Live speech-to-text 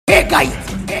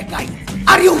guys,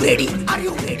 are you ready? Are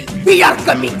you ready? We are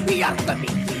coming. We are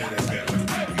coming.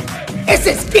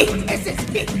 SSK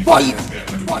Boys.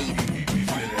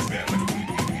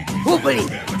 HUBLI.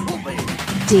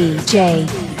 DJ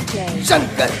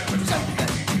Shankar.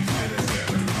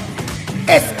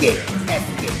 SK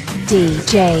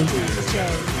DJ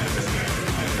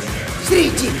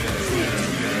Sriji.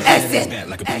 SN.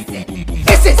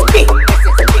 SSK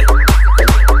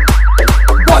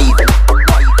Boys.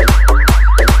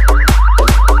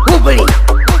 HUBLI.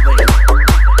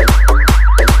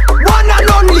 One and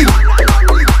only.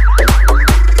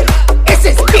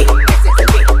 SSK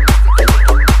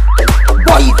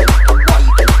Boys.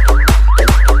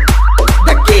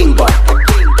 The king boy.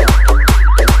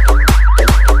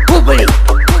 HUBLI.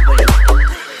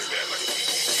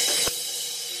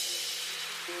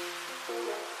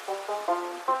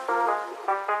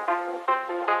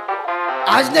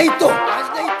 आज नहीं तो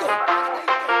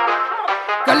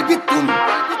कल भी तुम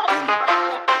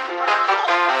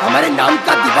हमारे नाम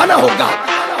का दीवाना होगा।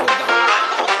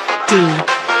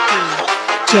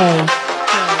 DJ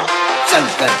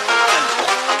शंकर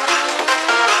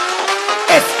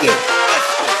SK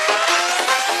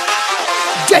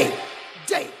जय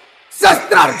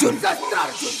शस्त्रार्जुन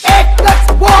एक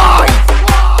boy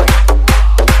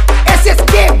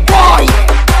SSK boy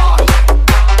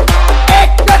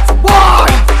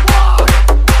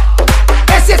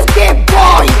SSK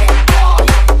boy,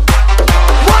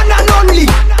 one and only.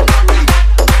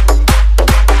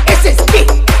 SSK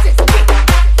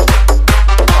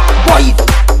boy,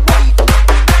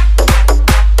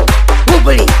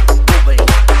 HUBLI.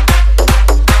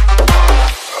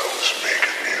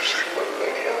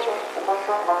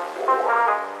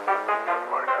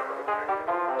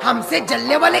 हमसे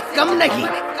जलने वाले कम नहीं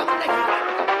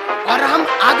और हम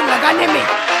आग लगाने में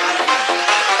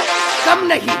कम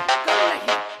नहीं।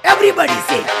 Everybody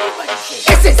say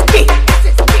SSK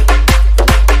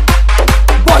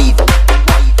Boys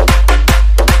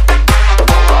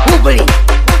HUBLI.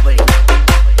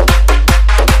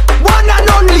 One and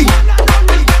only.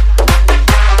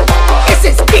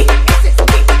 SSK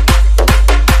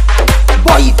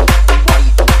Boys.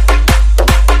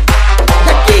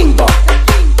 The king boy.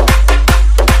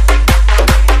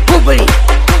 HUBLI.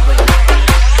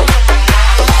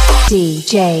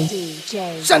 DJ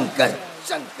Shankar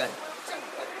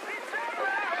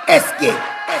SK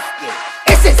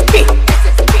SSK